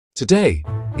Today,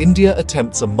 India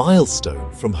attempts a milestone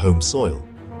from home soil,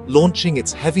 launching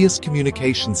its heaviest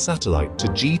communication satellite to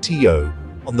GTO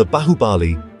on the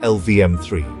Bahubali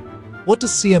LVM3. What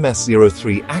does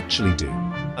CMS-03 actually do,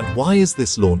 and why is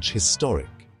this launch historic?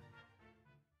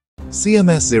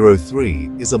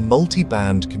 CMS-03 is a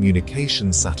multi-band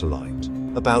communication satellite,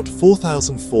 about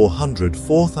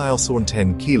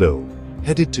 4,410 kilo,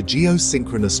 headed to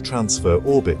geosynchronous transfer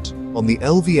orbit on the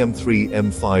LVM3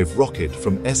 M5 rocket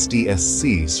from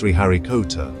SDSC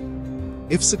Sriharikota.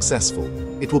 If successful,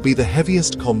 it will be the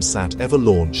heaviest comsat ever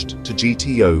launched to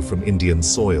GTO from Indian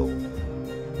soil.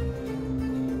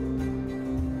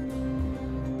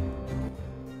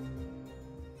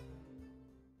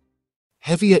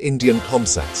 Heavier Indian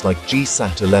comsats like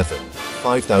GSAT-11,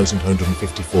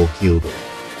 5,154 kilo,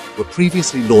 were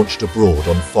previously launched abroad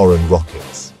on foreign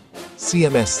rockets.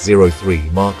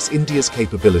 CMS-03 marks India's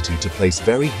capability to place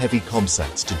very heavy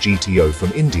comsats to GTO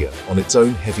from India on its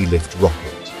own heavy lift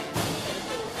rocket.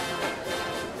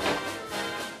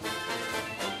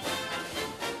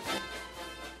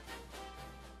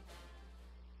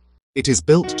 It is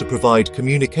built to provide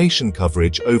communication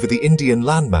coverage over the Indian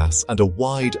landmass and a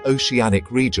wide oceanic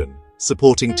region,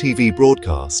 supporting TV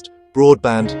broadcast,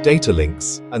 broadband data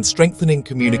links, and strengthening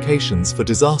communications for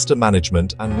disaster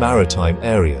management and maritime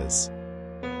areas.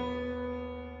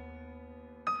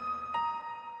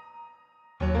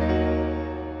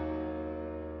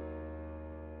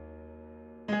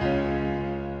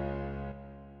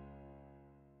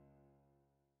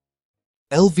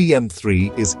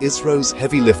 LVM3 is ISRO's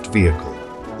heavy-lift vehicle,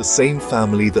 the same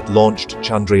family that launched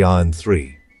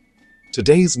Chandrayaan-3.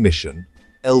 Today's mission,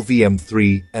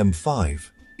 LVM3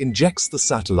 M5, injects the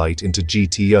satellite into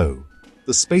GTO.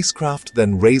 The spacecraft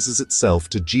then raises itself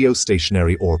to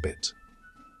geostationary orbit.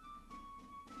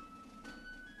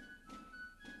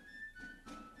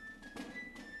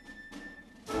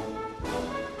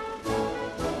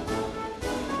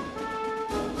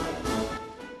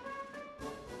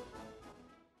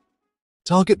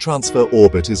 Target transfer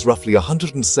orbit is roughly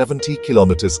 170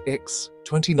 km x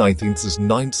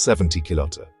 29.970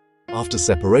 km. After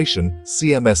separation,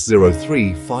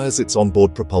 CMS-03 fires its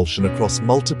onboard propulsion across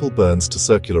multiple burns to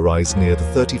circularize near the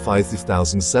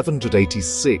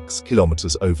 35,786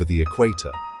 km over the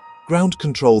equator. Ground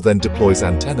control then deploys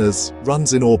antennas,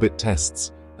 runs in-orbit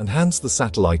tests, and hands the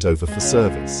satellite over for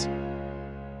service.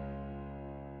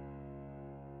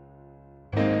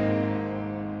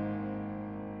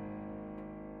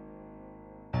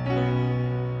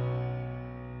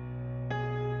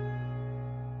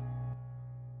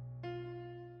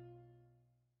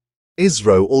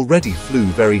 ISRO already flew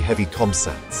very heavy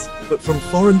comsats, but from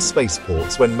foreign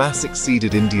spaceports when mass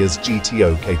exceeded India's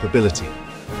GTO capability.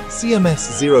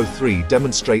 CMS-03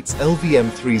 demonstrates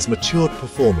LVM3's matured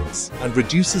performance and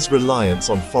reduces reliance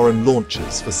on foreign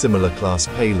launches for similar class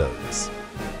payloads.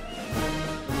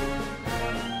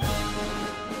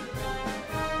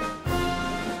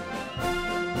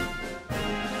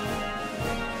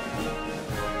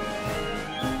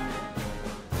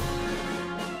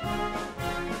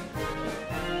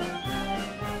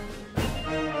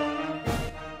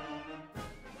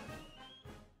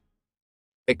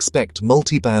 Expect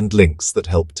multi-band links that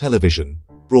help television,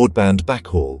 broadband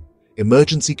backhaul,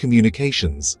 emergency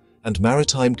communications, and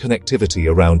maritime connectivity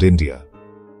around India.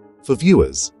 For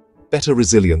viewers, better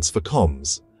resilience for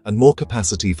comms, and more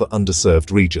capacity for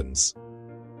underserved regions.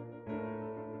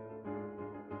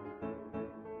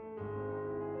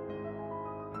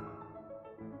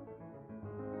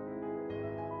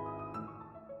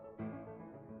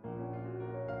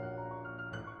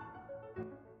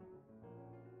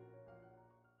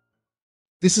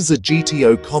 This is a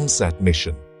GTO comsat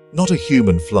mission, not a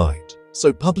human flight,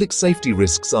 so public safety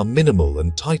risks are minimal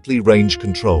and tightly range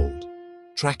controlled.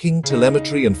 Tracking,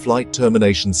 telemetry, and flight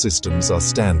termination systems are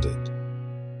standard.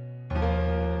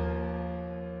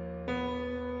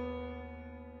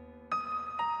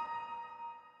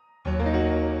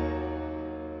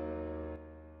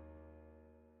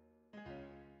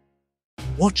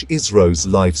 Watch ISRO's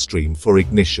livestream for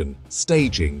ignition,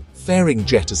 staging, fairing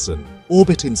jettison,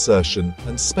 orbit insertion,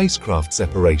 and spacecraft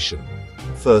separation.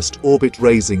 First orbit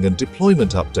raising and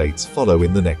deployment updates follow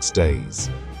in the next days.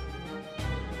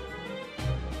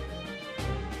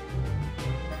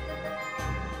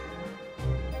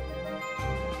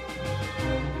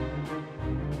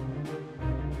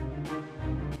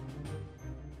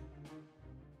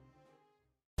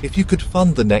 If you could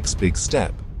fund the next big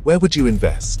step, where would you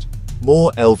invest?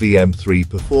 More LVM3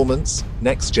 performance,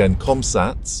 next-gen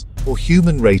comsats, or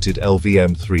human-rated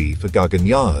LVM3 for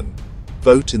Gaganyaan?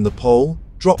 Vote in the poll.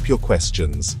 Drop your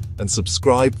questions and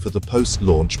subscribe for the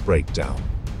post-launch breakdown.